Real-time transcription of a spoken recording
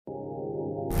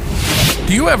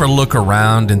Do you ever look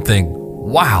around and think,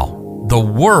 wow, the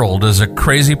world is a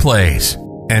crazy place,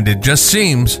 and it just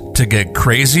seems to get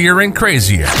crazier and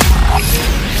crazier?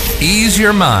 Ease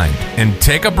your mind and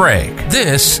take a break.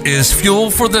 This is Fuel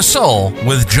for the Soul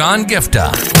with John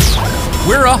Giftah.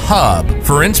 We're a hub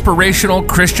for inspirational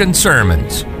Christian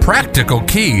sermons, practical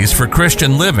keys for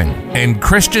Christian living, and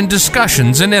Christian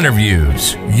discussions and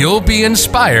interviews. You'll be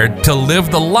inspired to live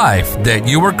the life that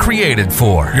you were created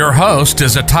for. Your host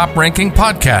is a top-ranking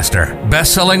podcaster,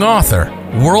 best-selling author,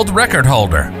 world record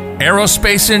holder,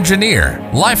 aerospace engineer,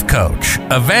 life coach,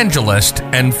 evangelist,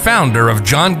 and founder of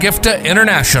John Giftah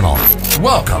International.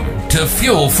 Welcome to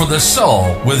Fuel for the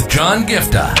Soul with John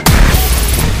Giftah.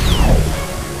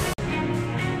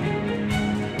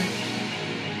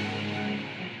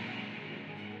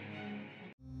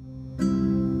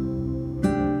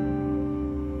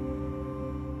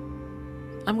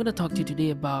 I'm going to talk to you today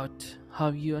about how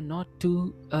you are not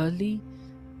too early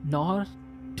nor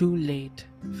too late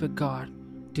for God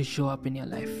to show up in your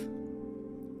life.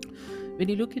 When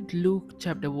you look at Luke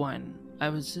chapter 1, I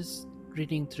was just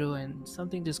reading through and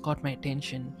something just caught my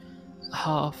attention,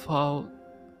 how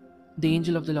the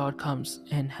angel of the Lord comes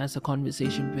and has a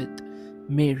conversation with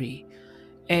Mary.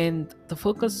 And the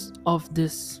focus of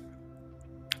this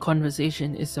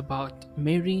conversation is about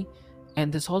Mary,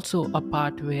 and there's also a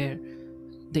part where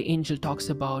the angel talks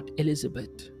about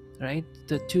Elizabeth, right?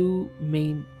 The two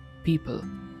main people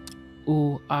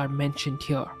who are mentioned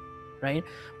here, right?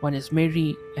 One is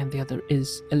Mary and the other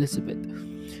is Elizabeth.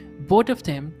 Both of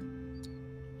them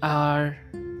are,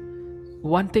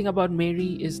 one thing about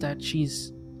Mary is that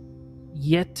she's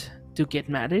yet to get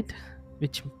married,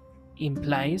 which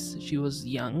implies she was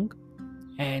young.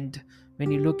 And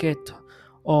when you look at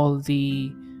all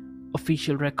the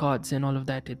official records and all of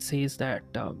that, it says that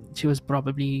she was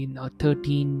probably in her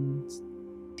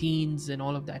teens and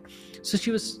all of that. So she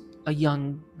was a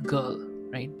young girl,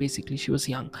 right? Basically, she was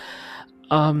young.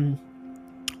 On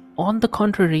the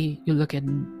contrary, you look at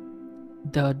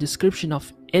the description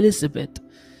of Elizabeth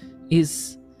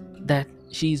is that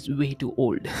she's way too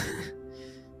old,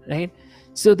 right?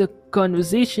 So the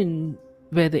conversation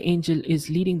where the angel is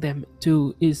leading them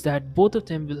to is that both of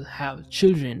them will have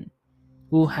children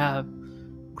who have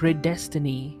great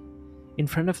destiny in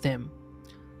front of them.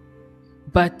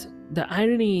 But the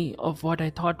irony of what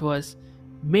I thought was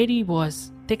Mary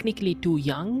was technically too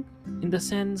young in the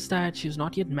sense that she was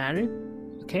not yet married,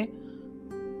 okay?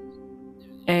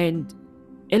 And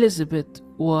Elizabeth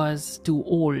was too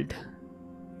old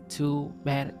to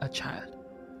bear a child.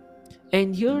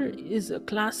 And here is a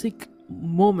classic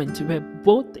moment where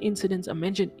both incidents are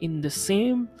mentioned in the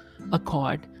same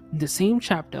accord, in the same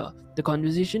chapter. The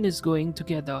conversation is going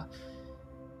together,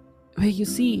 where you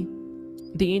see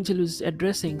the angel is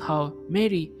addressing how,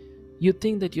 Mary, you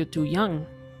think that you're too young,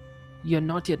 you're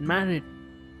not yet married,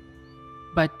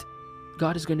 but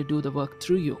God is going to do the work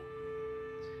through you.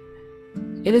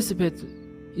 Elizabeth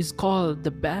is called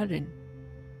the barren.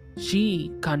 She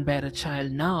can't bear a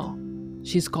child now.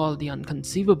 She's called the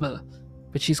unconceivable,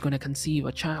 but she's going to conceive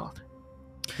a child.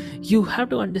 You have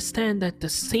to understand that the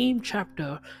same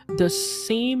chapter, the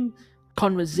same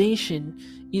conversation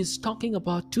is talking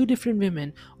about two different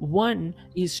women. One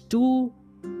is too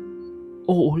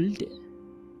old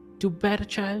to bear a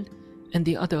child, and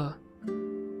the other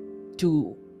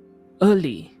too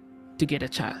early to get a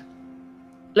child.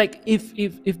 Like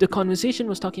if the conversation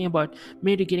was talking about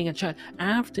Mary getting a child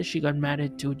after she got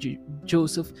married to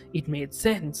Joseph, it made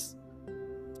sense.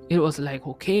 It was like,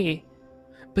 okay.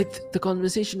 But the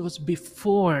conversation was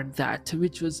before that,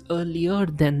 which was earlier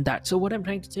than that. So what I'm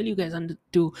trying to tell you guys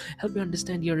to help you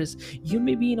understand here is, you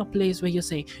may be in a place where you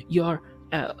say you're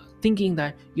thinking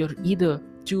that you're either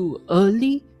too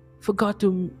early for God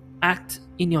to act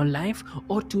in your life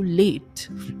or too late.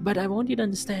 But I want you to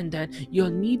understand that you're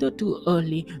neither too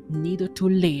early, neither too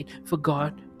late for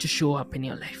God to show up in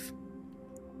your life.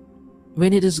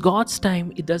 When it is God's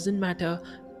time, it doesn't matter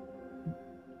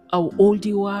how old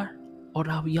you are or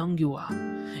how young you are.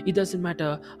 It doesn't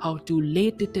matter how too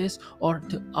late it is or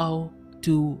how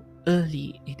too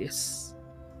early it is.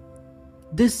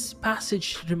 This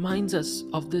passage reminds us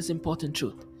of this important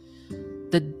truth,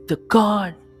 that the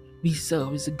God we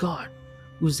serve is a God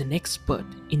who is an expert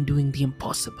in doing the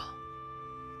impossible.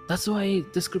 That's why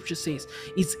the scripture says,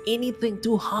 is anything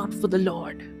too hard for the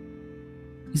Lord?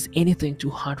 Is anything too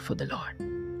hard for the Lord?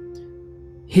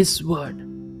 His word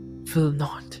will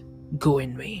not go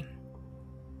in vain.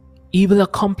 He will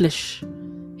accomplish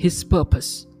His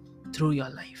purpose through your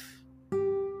life.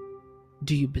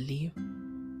 Do you believe?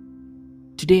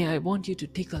 Today I want you to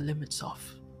take the limits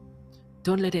off.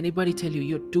 Don't let anybody tell you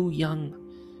you're too young,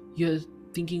 you're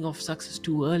thinking of success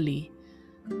too early.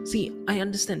 See, I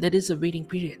understand there is a waiting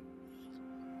period.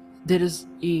 There is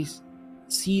a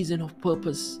season of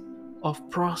purpose, of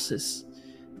process.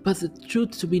 But the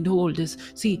truth to be told is,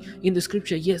 see, in the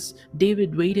scripture, yes,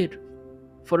 David waited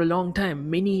for a long time,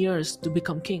 many years to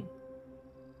become king.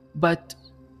 But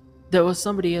there was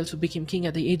somebody else who became king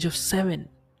at the age of 7.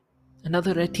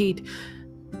 Another at 8.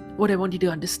 What I want you to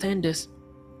understand is,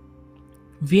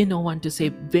 we are no one to say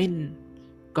when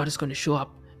God is going to show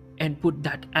up and put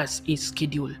that as a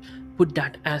schedule, put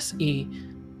that as a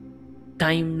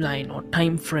timeline or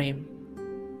time frame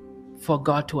for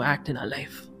God to act in our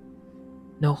life.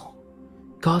 No,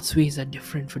 God's ways are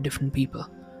different for different people.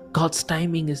 God's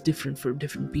timing is different for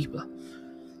different people.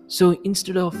 So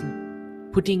instead of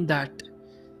putting that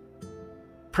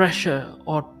pressure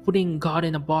or putting God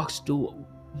in a box to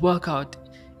work out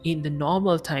in the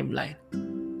normal timeline,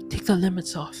 take the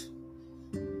limits off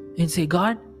and say,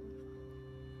 God,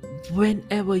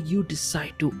 whenever you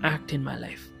decide to act in my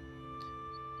life,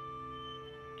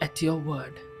 at your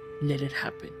word, let it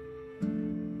happen.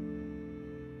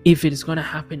 If it is going to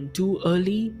happen too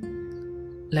early,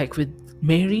 like with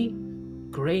Mary,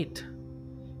 great.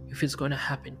 If it's going to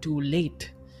happen too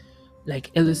late,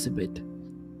 like Elizabeth,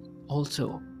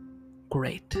 also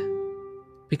great.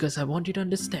 Because I want you to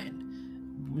understand,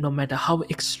 no matter how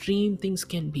extreme things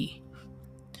can be,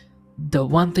 the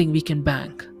one thing we can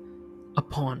bank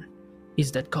upon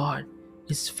is that God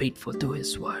is faithful to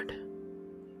His word.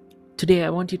 Today, I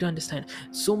want you to understand,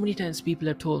 so many times people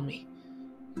have told me,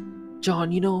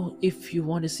 John, if you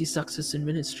want to see success in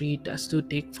ministry, it has to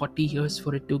take 40 years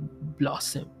for it to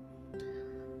blossom.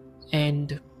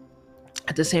 And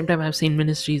at the same time, I've seen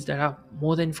ministries that are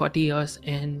more than 40 years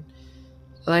and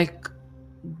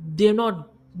they're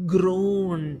not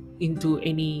grown into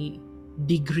any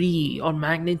degree or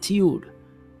magnitude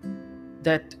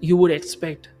that you would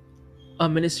expect a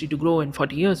ministry to grow in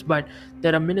 40 years. But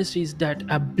there are ministries that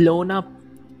are blown up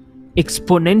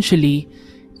exponentially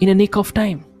in a nick of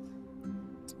time.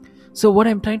 So what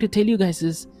I'm trying to tell you guys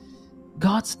is,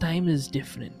 God's time is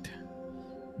different.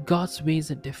 God's ways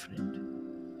are different.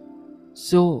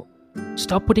 So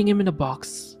stop putting Him in a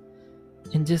box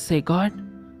and just say, God,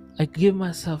 I give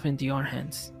myself into your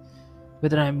hands.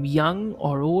 Whether I'm young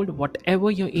or old,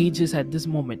 whatever your age is at this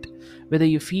moment, whether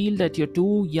you feel that you're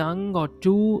too young or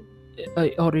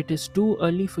it is too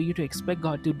early for you to expect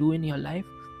God to do in your life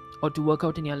or to work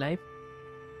out in your life,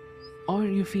 or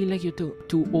you feel like you're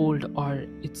too old, or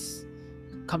it's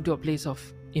come to a place of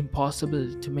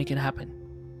impossible to make it happen,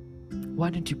 why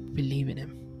don't you believe in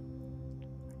Him?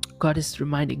 God is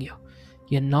reminding you,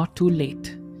 you're not too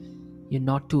late, you're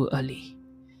not too early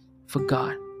for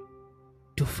God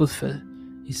to fulfill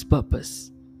His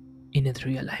purpose in and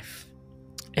through your life.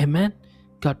 Amen.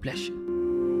 God bless you.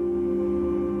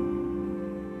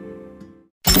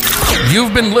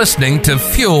 You've been listening to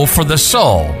Fuel for the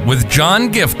Soul with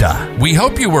John Giftah. We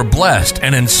hope you were blessed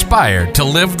and inspired to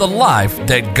live the life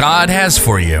that God has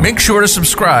for you. Make sure to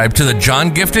subscribe to the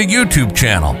John Giftah YouTube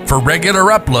channel for regular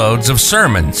uploads of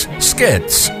sermons,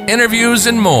 skits, interviews,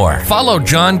 and more. Follow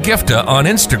John Giftah on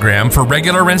Instagram for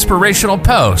regular inspirational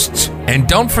posts. And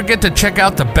don't forget to check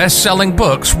out the best-selling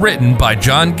books written by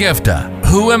John Giftah,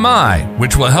 Who Am I?,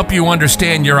 which will help you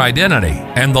understand your identity,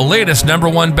 and the latest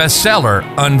 #1 bestseller,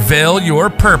 Unveil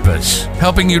Your Purpose,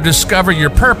 helping you discover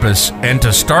your purpose and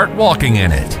to start walking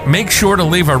in it. Make sure to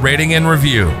leave a rating and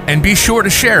review, and be sure to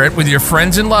share it with your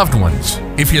friends and loved ones.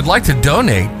 If you'd like to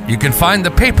donate, you can find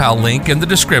the PayPal link in the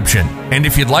description. And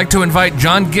if you'd like to invite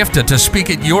John Giftah to speak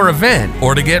at your event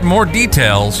or to get more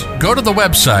details, go to the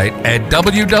website at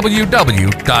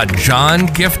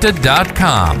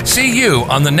www.johngiftah.com. See you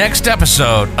on the next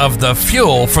episode of The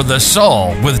Fuel for the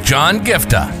Soul with John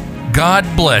Giftah. God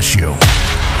bless you.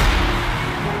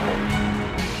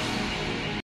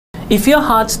 If your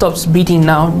heart stops beating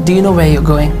now, do you know where you're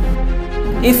going?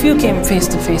 If you came face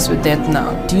to face with death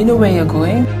now, do you know where you're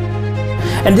going?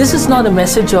 And this is not a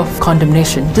message of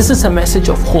condemnation. This is a message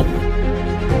of hope.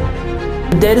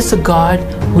 There is a God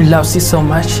who loves you so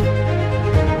much.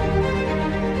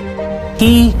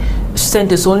 He sent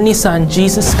His only Son,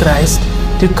 Jesus Christ,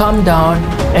 to come down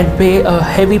and pay a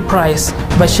heavy price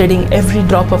by shedding every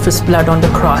drop of His blood on the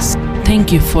cross.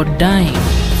 Thank you for dying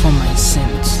for my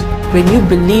sins. When you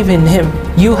believe in Him,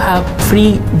 you have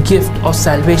free gift of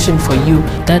salvation for you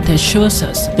that assures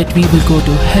us that we will go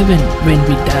to heaven when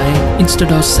we die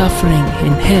instead of suffering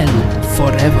in hell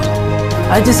forever.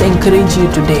 I just encourage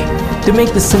you today to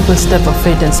make the simple step of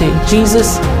faith and say,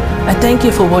 Jesus, I thank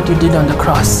you for what you did on the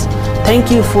cross.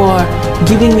 Thank you for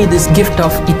giving me this gift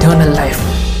of eternal life.